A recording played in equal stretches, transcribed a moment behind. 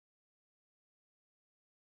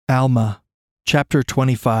Alma, chapter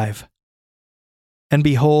 25. And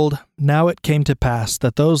behold, now it came to pass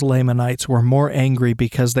that those Lamanites were more angry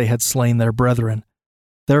because they had slain their brethren.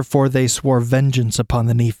 Therefore they swore vengeance upon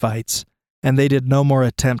the Nephites, and they did no more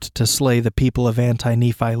attempt to slay the people of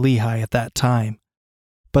Anti-Nephi-Lehi at that time.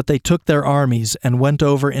 But they took their armies and went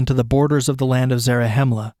over into the borders of the land of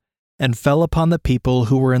Zarahemla, and fell upon the people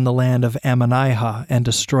who were in the land of Ammonihah, and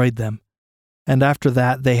destroyed them. And after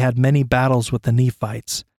that they had many battles with the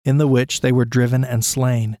Nephites, in the which they were driven and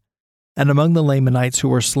slain. And among the Lamanites who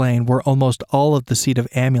were slain were almost all of the seed of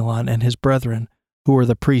Amulon and his brethren, who were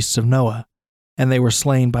the priests of Noah, and they were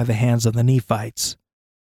slain by the hands of the Nephites.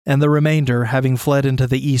 And the remainder, having fled into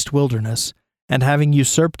the east wilderness, and having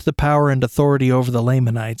usurped the power and authority over the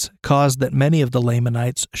Lamanites, caused that many of the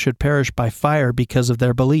Lamanites should perish by fire because of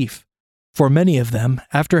their belief. For many of them,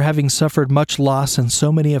 after having suffered much loss and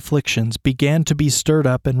so many afflictions, began to be stirred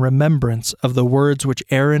up in remembrance of the words which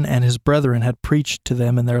Aaron and his brethren had preached to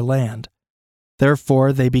them in their land.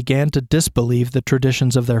 Therefore they began to disbelieve the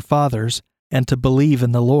traditions of their fathers, and to believe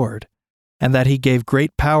in the Lord, and that he gave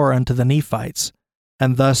great power unto the Nephites,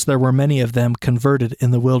 and thus there were many of them converted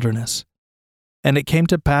in the wilderness. And it came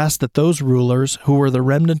to pass that those rulers, who were the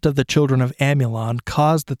remnant of the children of Amulon,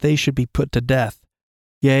 caused that they should be put to death,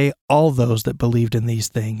 yea, all those that believed in these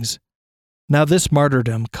things. Now this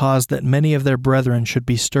martyrdom caused that many of their brethren should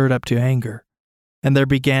be stirred up to anger, and there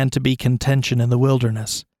began to be contention in the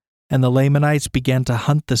wilderness, and the Lamanites began to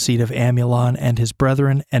hunt the seed of Amulon and his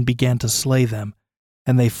brethren, and began to slay them,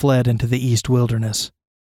 and they fled into the east wilderness.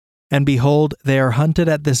 And behold, they are hunted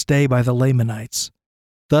at this day by the Lamanites.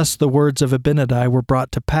 Thus the words of Abinadi were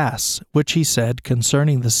brought to pass, which he said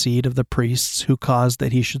concerning the seed of the priests who caused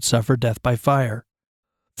that he should suffer death by fire.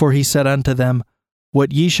 For he said unto them,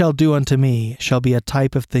 What ye shall do unto me shall be a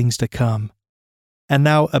type of things to come. And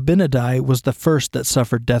now Abinadi was the first that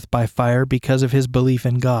suffered death by fire because of his belief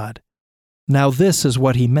in God. Now this is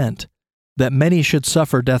what he meant, that many should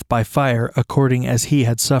suffer death by fire according as he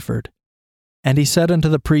had suffered. And he said unto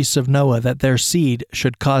the priests of Noah that their seed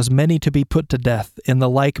should cause many to be put to death in the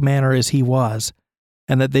like manner as he was,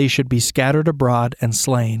 and that they should be scattered abroad and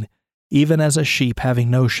slain, even as a sheep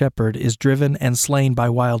having no shepherd is driven and slain by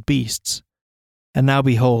wild beasts. And now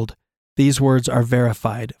behold, these words are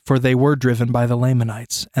verified, for they were driven by the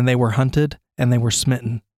Lamanites, and they were hunted, and they were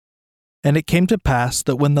smitten. And it came to pass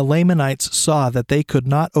that when the Lamanites saw that they could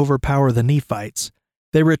not overpower the Nephites,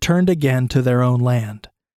 they returned again to their own land.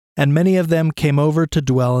 And many of them came over to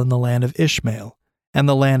dwell in the land of Ishmael, and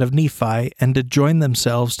the land of Nephi, and did join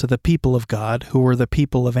themselves to the people of God, who were the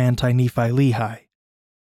people of Anti-Nephi-Lehi.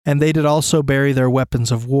 And they did also bury their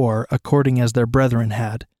weapons of war, according as their brethren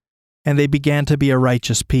had. And they began to be a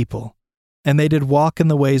righteous people. And they did walk in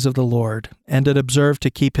the ways of the Lord, and did observe to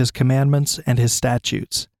keep his commandments and his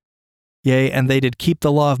statutes. Yea, and they did keep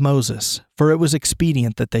the law of Moses, for it was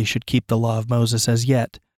expedient that they should keep the law of Moses as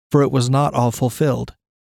yet, for it was not all fulfilled.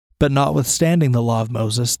 But notwithstanding the law of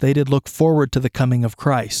Moses, they did look forward to the coming of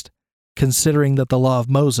Christ, considering that the law of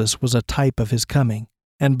Moses was a type of his coming,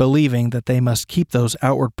 and believing that they must keep those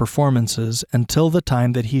outward performances until the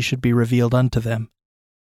time that he should be revealed unto them.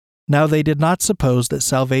 Now they did not suppose that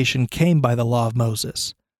salvation came by the law of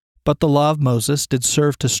Moses, but the law of Moses did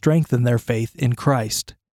serve to strengthen their faith in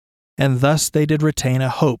Christ. And thus they did retain a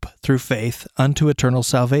hope through faith unto eternal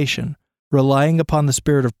salvation, relying upon the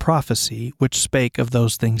spirit of prophecy which spake of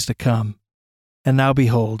those things to come. And now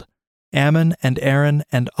behold, Ammon and Aaron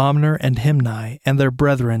and Omner and Himni and their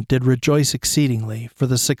brethren did rejoice exceedingly for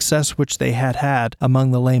the success which they had had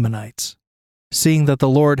among the Lamanites, seeing that the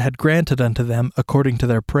Lord had granted unto them according to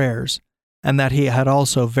their prayers, and that he had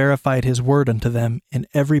also verified his word unto them in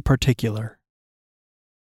every particular.